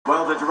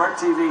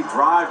Smart TV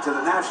drive to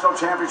the national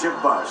championship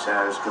bus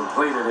has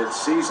completed its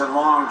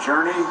season-long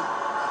journey,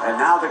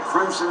 and now the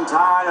Crimson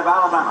Tide of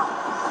Alabama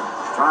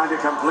is trying to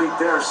complete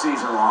their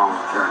season-long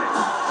journey.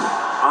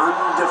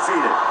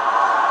 Undefeated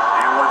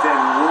and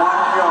within 1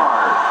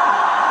 yard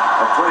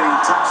of putting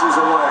Texas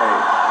away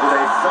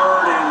with a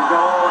 3rd and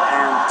goal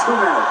and 2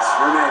 minutes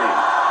remaining.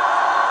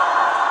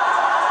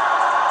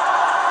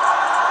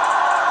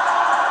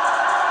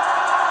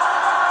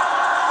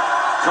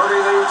 Cody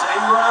leads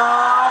Ingram.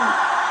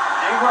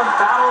 Ingram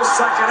battles,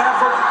 second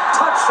effort,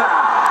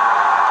 touchdown.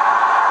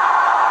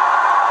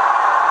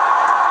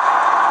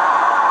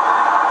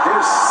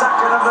 His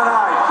second of the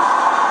night.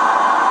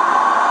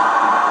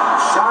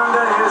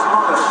 Shonda, his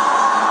mother.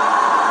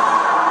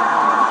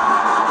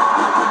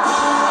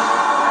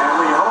 And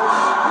we hope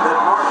that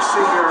Mark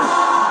Sr.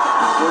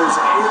 was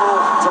able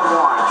to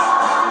watch.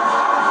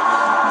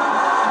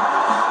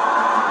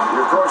 He,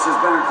 of course, has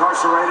been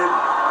incarcerated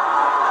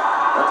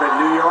up in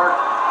New York.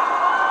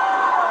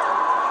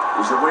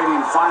 He's awaiting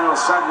final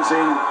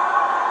sentencing.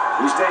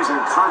 He stays in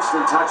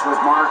constant touch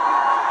with Mark.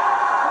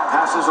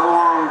 Passes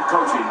along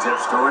coaching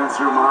tips to him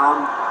through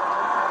Mom.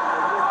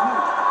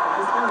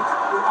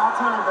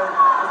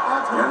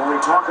 And when we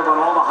talk about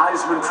all the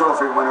Heisman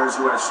Trophy winners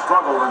who have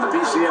struggled in the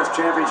BCS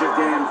championship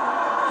game,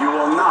 you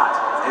will not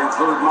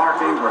include Mark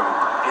Ingram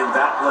in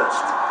that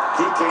list.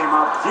 He came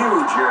up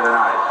huge here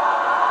tonight.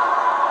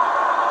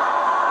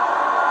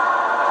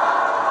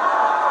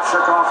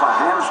 Shook off a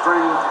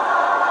hamstring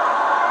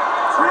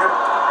cramp,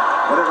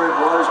 whatever it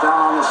was,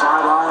 down on the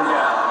sideline.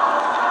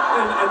 Yeah.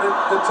 And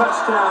the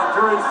touchdown,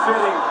 very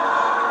fitting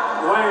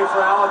way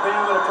for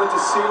Alabama to put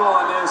the seal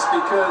on this,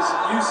 because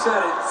you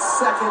said it,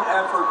 second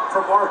effort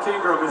from Mark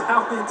Ingram. And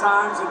how many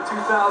times in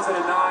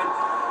 2009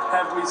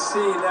 have we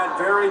seen that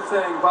very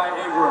thing by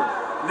Ingram?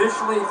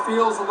 Initially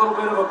feels a little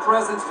bit of a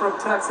presence from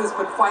Texas,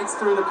 but fights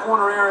through the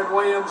corner Aaron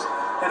Williams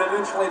and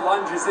eventually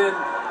lunges in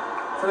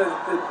for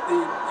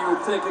you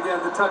would think, again,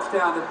 the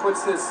touchdown that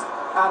puts this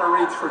out of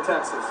reach for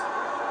Texas.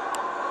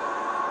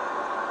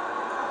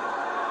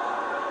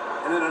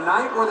 And in a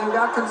night where they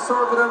got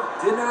conservative,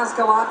 didn't ask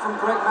a lot from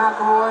Greg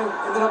McCoy,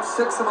 ended up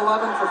 6 of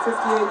 11 for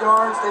 58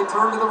 yards. They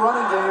turned to the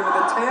running game in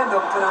the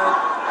tandem tonight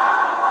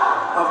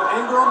of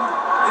Ingram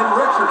and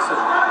Richardson.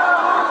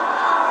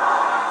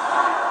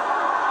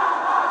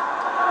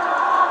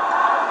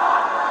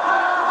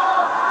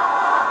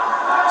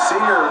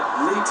 Senior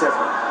Lee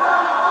Tiffin.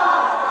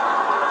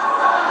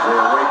 They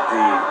await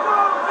the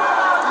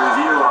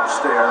review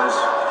upstairs.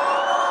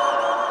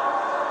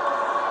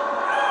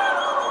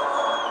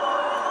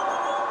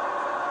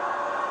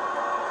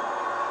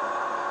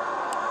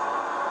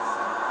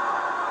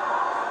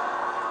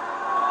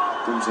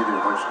 Didn't seem to be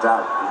much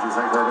doubt. Did you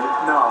think, Herbie?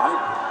 No,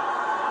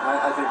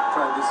 I think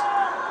probably just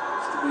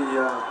to be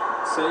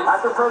safe.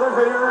 After further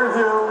video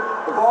review,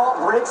 the ball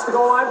breaks the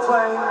goal line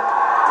play.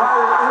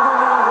 Prior to Ingram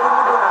hitting the ground.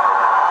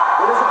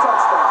 It is a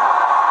touchdown.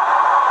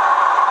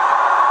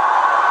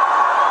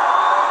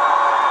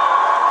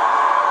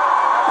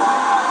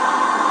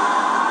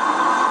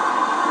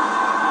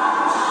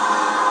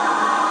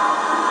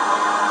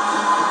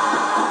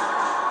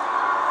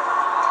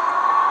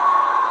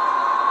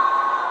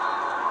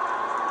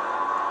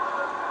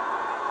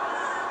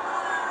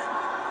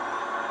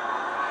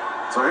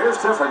 So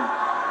here's Tiffin.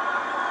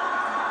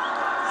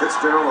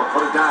 Fitzgerald will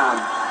put it down.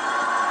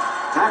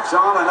 Tacks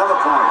on another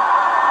point.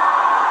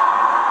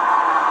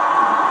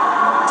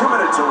 2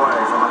 minutes away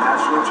from a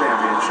national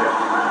championship.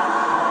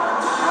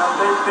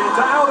 They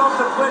dialed up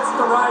the blitz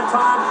at the right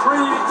time,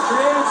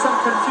 created some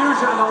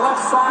confusion on the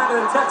left side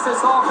of the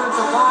Texas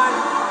offensive line.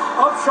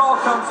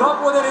 Upshaw comes up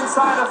with it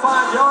inside the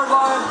 5-yard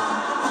line.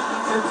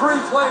 And 3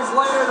 plays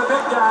later, the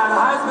big guy, the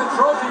Heisman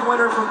Trophy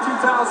winner from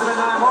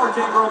 2009, Mark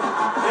Ingram,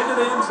 into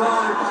the end zone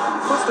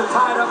and puts the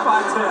Tide up by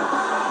 10.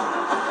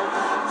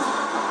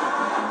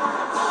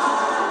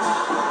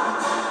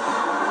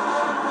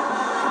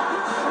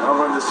 And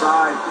over on the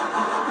side,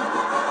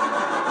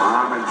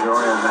 I'm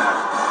enjoying that.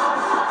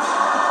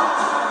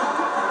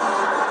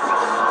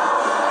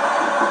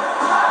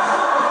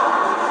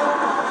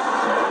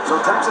 So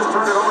Texas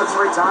turned it over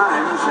 3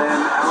 times, and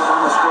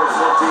Alabama scored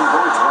 14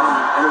 points, one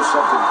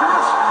intercepted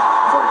pass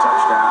for a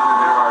touchdown. And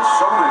there are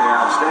so many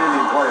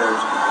outstanding players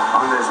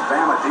on this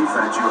Bama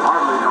defense, you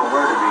hardly know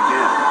where to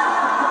begin.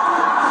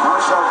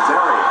 Marcel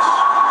Darius,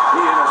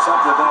 he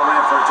intercepted the ball,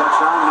 ran for a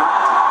touchdown, knocked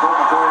Colt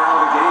McCoy out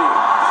of the game.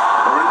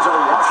 Lorenzo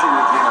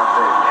Washington came up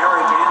big.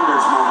 Eric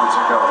Anders moments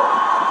ago.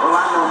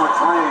 Orlando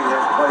McClain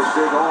has played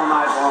big all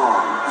night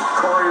long.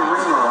 Corey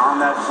Reamer on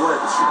that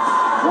blitz.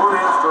 One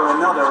after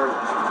another.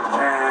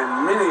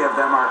 And many of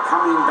them are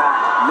coming back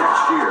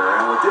next year.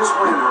 And with this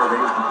win,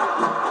 Herbie,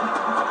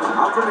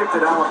 I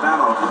predicted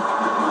Alabama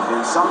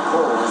in some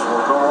polls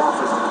will go off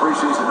as the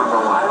preseason #1.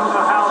 I don't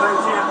know how they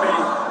can't be.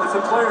 With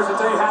the players that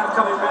they have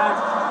coming back,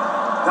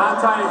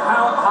 Dante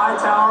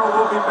Hightower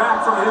will be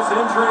back from his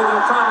injury.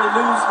 They'll probably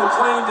lose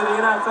McClain to the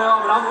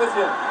NFL, but I'm with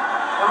you.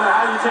 I don't know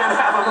how you can't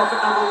have them up at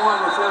 #1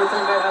 with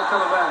everything they have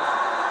coming back.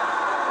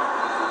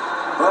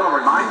 Well, we're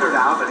reminder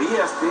now that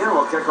ESPN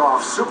will kick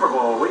off Super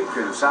Bowl week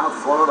in South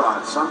Florida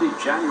on Sunday,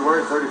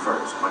 January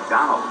 31st.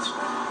 McDonald's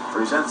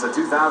presents the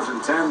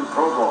 2010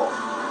 Pro Bowl.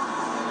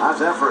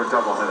 How's that for a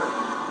doubleheader?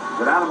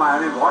 Go down to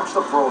Miami, watch the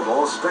Pro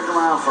Bowl, stick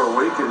around for a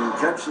week, and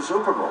catch the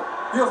Super Bowl.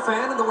 You a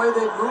fan of the way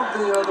they've moved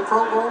the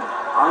Pro Bowl?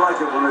 I like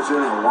it when it's in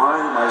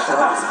Hawaii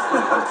myself.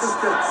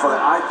 But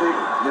I think,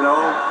 you know,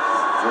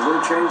 a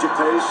little change of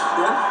pace.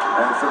 Yeah.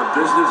 And for the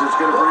business it's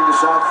going to bring to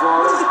South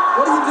Florida.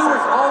 What do you do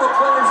with all the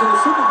players in the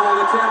Super Bowl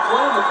that can't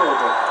play in the Pro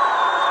Bowl?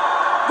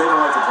 They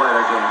don't like to play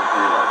that game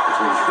anyway,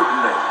 between you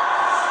and me.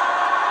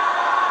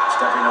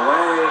 Stepping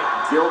away,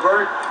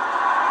 Gilbert.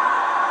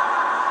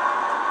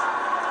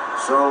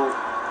 So,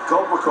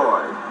 Colt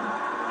McCoy.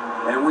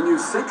 And when you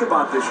think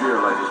about this year,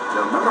 ladies and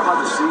gentlemen, remember how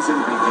the season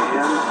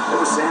began? It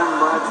was Sam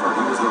Bradford.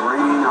 He was the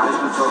reigning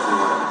Heisman Trophy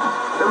winner.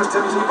 There was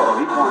Tim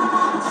Tebow. He won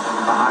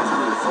the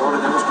Heisman in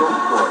Florida. There was Colt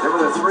McCoy. There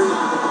were the three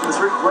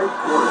great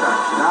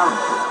quarterbacks. Now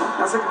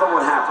think about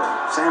what happened.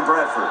 Sam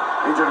Bradford,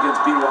 injured against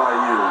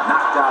BYU,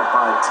 knocked out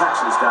by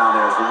Texas down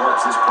there as we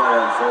watch this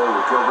play unfold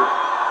with Gilbert.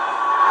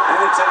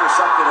 And it's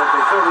intercepted at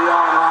the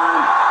 30-yard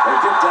line. They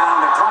get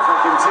down. The clock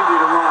will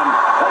continue to run.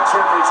 That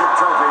championship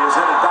trophy is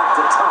headed back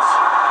to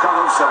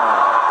Tuscaloosa.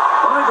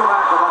 Let me go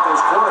back about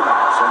those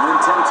quarterbacks. And then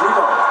Tim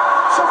Tebow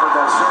suffered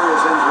that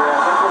serious injury. I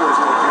think it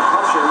was a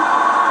concussion.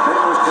 Then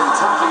it was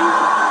Kentucky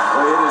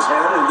where he hit his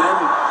head. And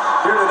then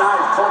here tonight,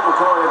 Colt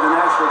McCoy in the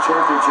national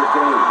championship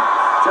game.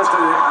 Just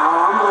an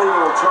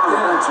unbelievable turn of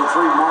events with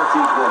three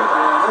marquee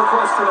quarterbacks. Yeah, no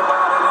question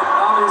about it. And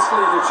obviously,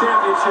 in the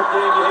championship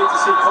game, you hate to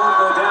see Colt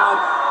go down.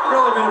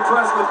 Really been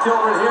impressed with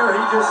Gilbert here.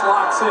 He just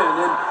locks in.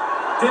 And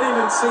didn't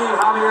even see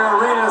Javier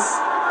Arenas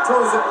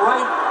throws it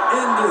right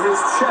into his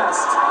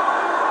chest.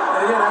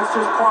 And again, that's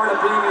just part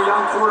of being a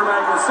young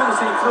quarterback. As soon as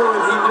he threw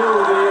it, he knew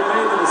that he had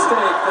made the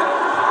mistake. But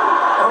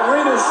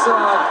Arenas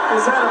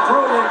has had a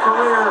brilliant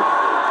career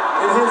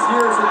in his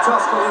years in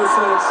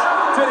Tuscaloosa. It's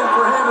fitting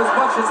for him as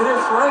much as it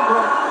is for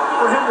Ingram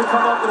for him to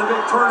come up with a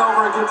big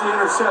turnover and get the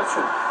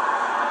interception.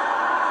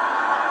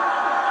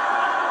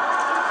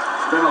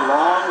 It's been a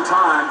long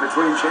time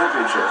between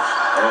championships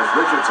as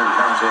Richardson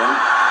comes in.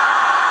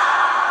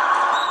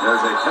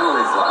 There's a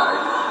penalty flag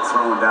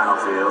thrown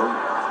downfield.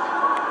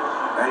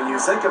 And you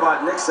think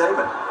about Nick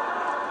Saban.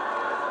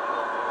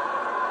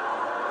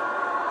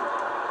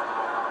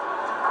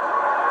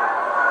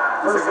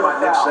 You think about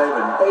Nick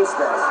Saban. Base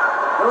guys.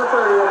 Number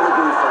 30 in the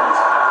defense.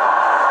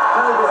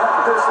 Penalty to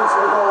half the distance to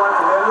the goal line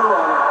from the end of the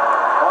run.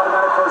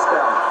 Automatic first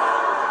down.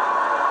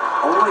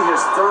 Only his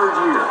third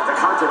year, the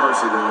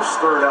controversy that was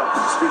stirred up,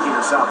 speaking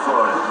of South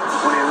Florida,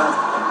 when he left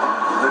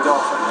the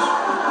Dolphins.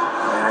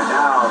 And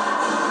now,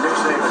 Nick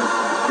Saban,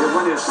 he'll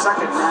win his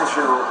second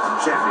national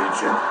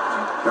championship.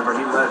 Remember,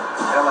 he led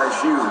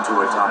LSU to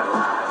a title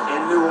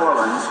in New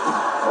Orleans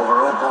over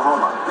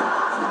Oklahoma.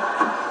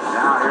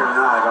 Now here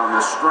tonight on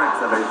the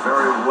strength of a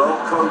very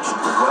well-coached,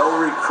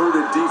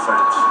 well-recruited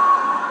defense,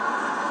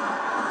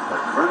 the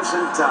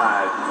Crimson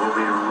Tide will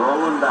be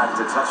rolling back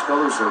to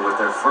Tuscaloosa with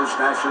their first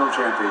national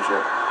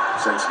championship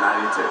since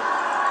 '92.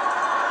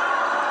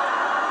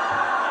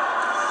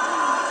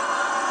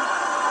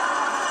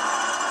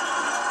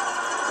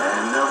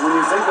 And when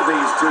you think of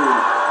these two,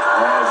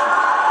 as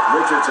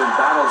Richardson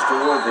battles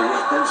toward the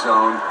end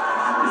zone,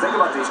 you think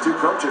about these two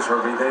coaches,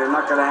 Herbie, they're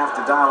not going to have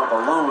to dial up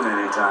a loan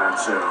anytime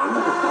soon.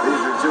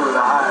 These are two of the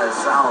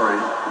highest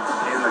salaried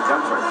in the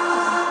country.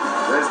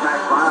 There's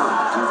Mac Brown,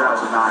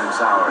 2009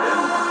 salary.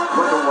 And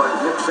look at what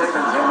Nick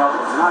Saban came up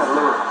with tonight, a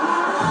little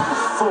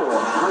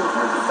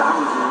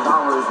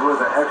 $400,000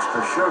 worth of extra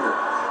sugar.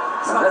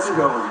 Now that's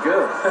going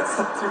good. That's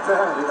not too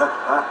bad.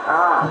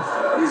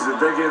 He's the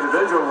big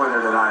individual winner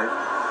tonight.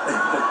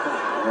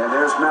 And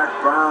there's Mac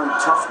Brown,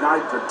 tough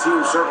night. The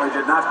team certainly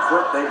did not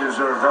quit. They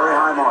deserve very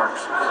high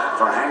marks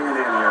for hanging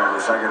in here in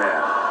the second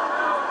half.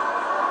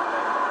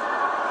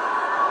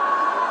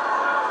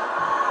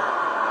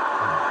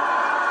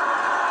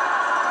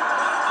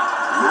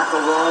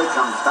 McElroy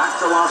comes back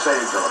to Los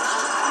Angeles.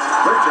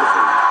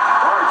 Richardson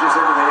barges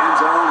into the end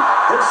zone,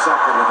 his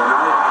second of the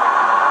night.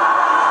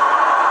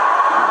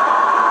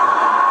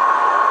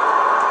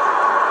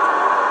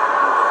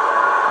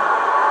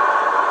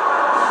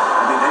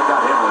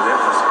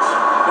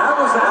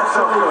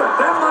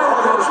 That might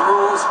have those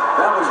rules,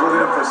 that was with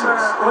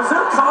emphasis. Was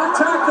there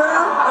contact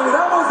there? I mean,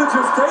 that wasn't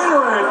just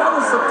Gatorade. That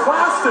was some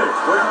plastic.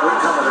 We're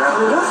coming out.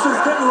 I mean, this is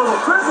getting a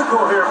little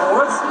physical here,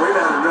 boys. We've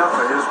had enough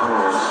of his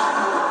rules.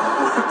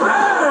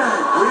 Bang!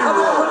 How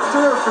about left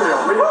ear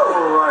feel? We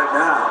rule right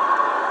now.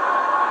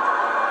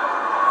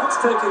 That's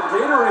taking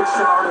Gatorade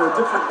shower to a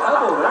different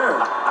level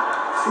there.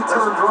 He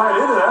turned right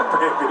into that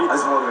baby.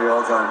 That's one of the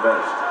all-time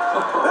best.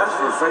 That's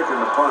for faking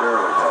the punt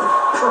early, though.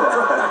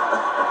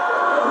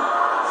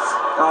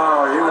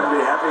 Oh, he wouldn't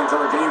be happy until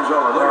the game's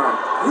over. Look at him.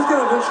 He's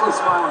going to eventually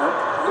smile.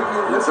 He'll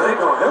get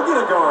it going. He'll get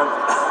it going.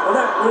 When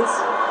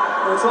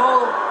it's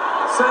all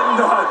said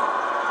and done.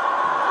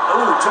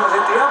 Oh, just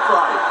hit the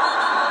upright.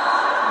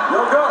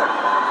 No good.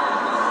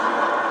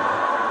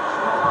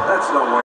 That's no way.